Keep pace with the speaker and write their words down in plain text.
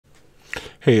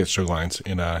Hey, it's Joe Lines.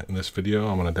 In this video,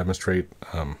 I'm going to demonstrate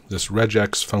this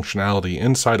regex functionality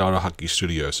inside AutoHotkey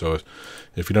Studio. So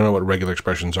if you don't know what regular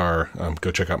expressions are, go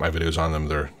check out my videos on them.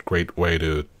 They're a great way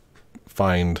to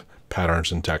find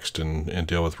patterns in text and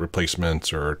deal with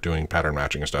replacements or doing pattern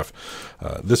matching and stuff.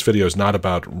 This video is not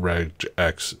about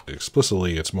regex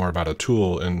explicitly. It's more about a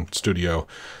tool in Studio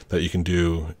that you can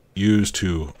use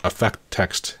to affect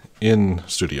text in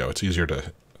Studio. It's easier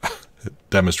to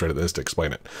demonstrate this to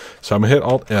explain it. So I'm gonna hit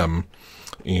Alt-M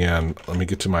and let me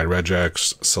get to my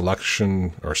regex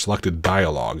selection or selected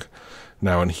dialog.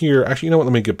 Now in here, actually, you know what,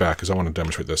 let me get back because I want to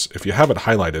demonstrate this. If you have it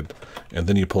highlighted and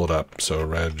then you pull it up, so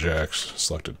regex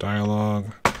selected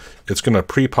dialog, it's going to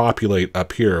pre-populate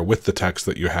up here with the text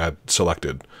that you had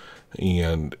selected.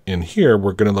 And in here,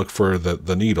 we're going to look for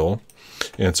the needle.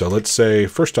 And so let's say,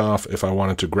 first off, if I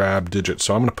wanted to grab digits,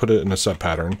 so I'm going to put it in a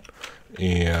subpattern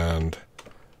and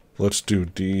let's do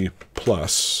D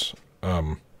plus,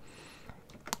 and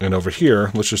over here,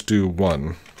 let's just do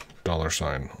 $1,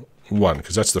 $1,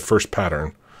 because that's the first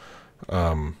pattern.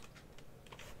 And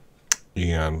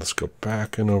let's go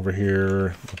back and over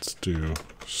here, let's do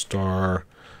star,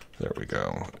 there we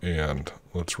go. And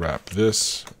let's wrap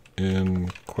this in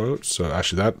quotes. So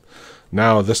actually that,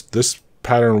 now this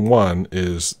pattern 1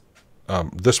 is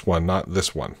this one, not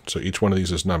this one. So each one of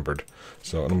these is numbered.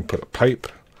 So I'm going to put a pipe,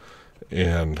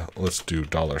 and let's do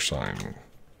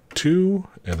 $2,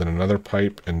 and then another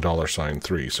pipe and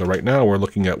 $3. So right now we're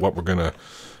looking at what we're going to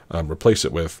replace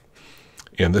it with,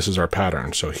 and this is our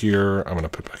pattern. So here I'm going to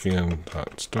put back in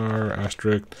star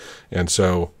asterisk, and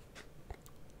so,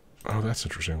 oh, that's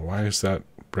interesting. Why is that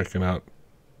breaking out?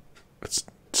 It's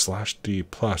 /D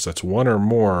plus. That's one or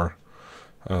more.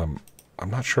 I'm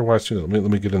not sure why it's doing that. Let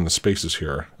me get in the spaces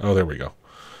here. Oh, there we go.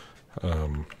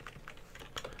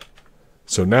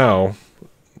 So now,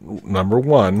 number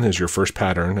 1 is your first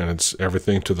pattern, and it's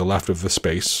everything to the left of the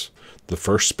space, the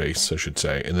first space, I should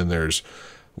say. And then there's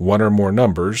 1 or more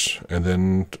numbers, and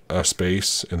then a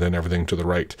space, and then everything to the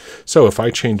right. So if I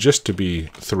change this to be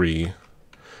 3,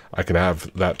 I can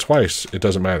have that twice. It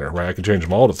doesn't matter, right? I can change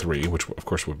them all to 3, which of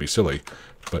course would be silly.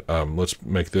 But let's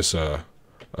make this a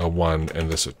 1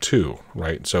 and this a 2,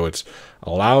 right? So it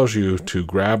allows you to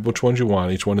grab which ones you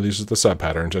want. Each one of these is the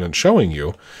subpatterns, and it's showing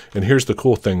you. And here's the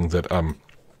cool thing that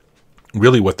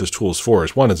really what this tool is for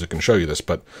is, one, is it can show you this,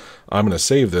 but I'm going to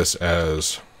save this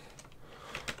as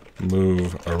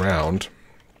move around.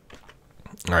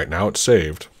 All right, now it's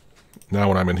saved. Now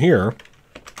when I'm in here,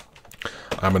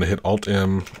 I'm going to hit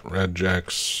Alt-M,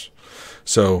 regex.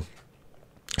 So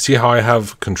see how I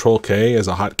have Control-K as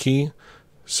a hotkey?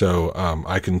 So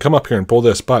I can come up here and pull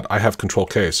this, but I have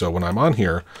Control-K. So when I'm on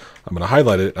here, I'm going to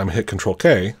highlight it. I'm going to hit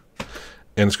Control-K,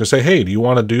 and it's going to say, hey, do you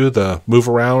want to do the move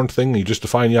around thing you just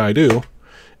defined? Yeah, I do.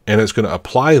 And it's going to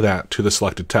apply that to the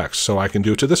selected text. So I can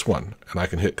do it to this one, and I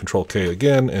can hit Control-K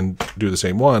again and do the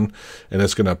same one, and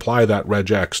it's going to apply that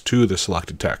regex to the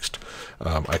selected text.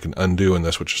 I can undo in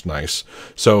this, which is nice.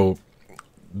 So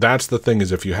that's the thing,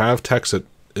 is if you have text that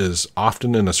is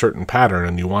often in a certain pattern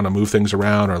and you want to move things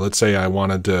around, or let's say I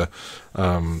wanted to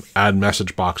add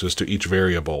message boxes to each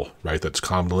variable, right, that's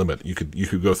common to limit, you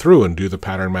could go through and do the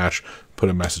pattern match, put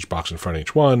a message box in front of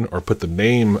each one, or put the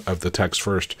name of the text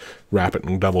first, wrap it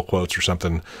in double quotes or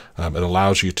something. It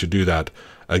allows you to do that.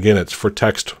 Again, it's for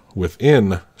text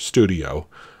within Studio.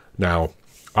 Now,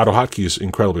 AutoHotkey is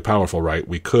incredibly powerful, right?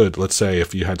 We could, let's say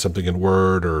if you had something in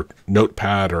Word or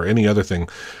Notepad or any other thing,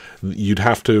 you'd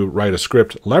have to write a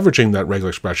script leveraging that regular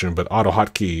expression, but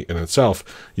AutoHotkey in itself,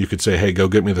 you could say, hey, go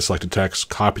get me the selected text,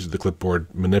 copy it to the clipboard,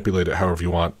 manipulate it however you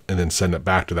want, and then send it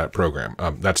back to that program.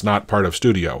 That's not part of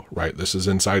Studio, right? This is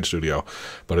inside Studio,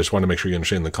 but I just want to make sure you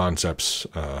understand the concepts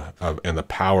and the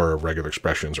power of regular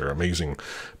expressions are amazing,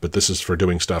 but this is for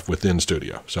doing stuff within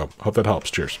Studio. So hope that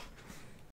helps. Cheers.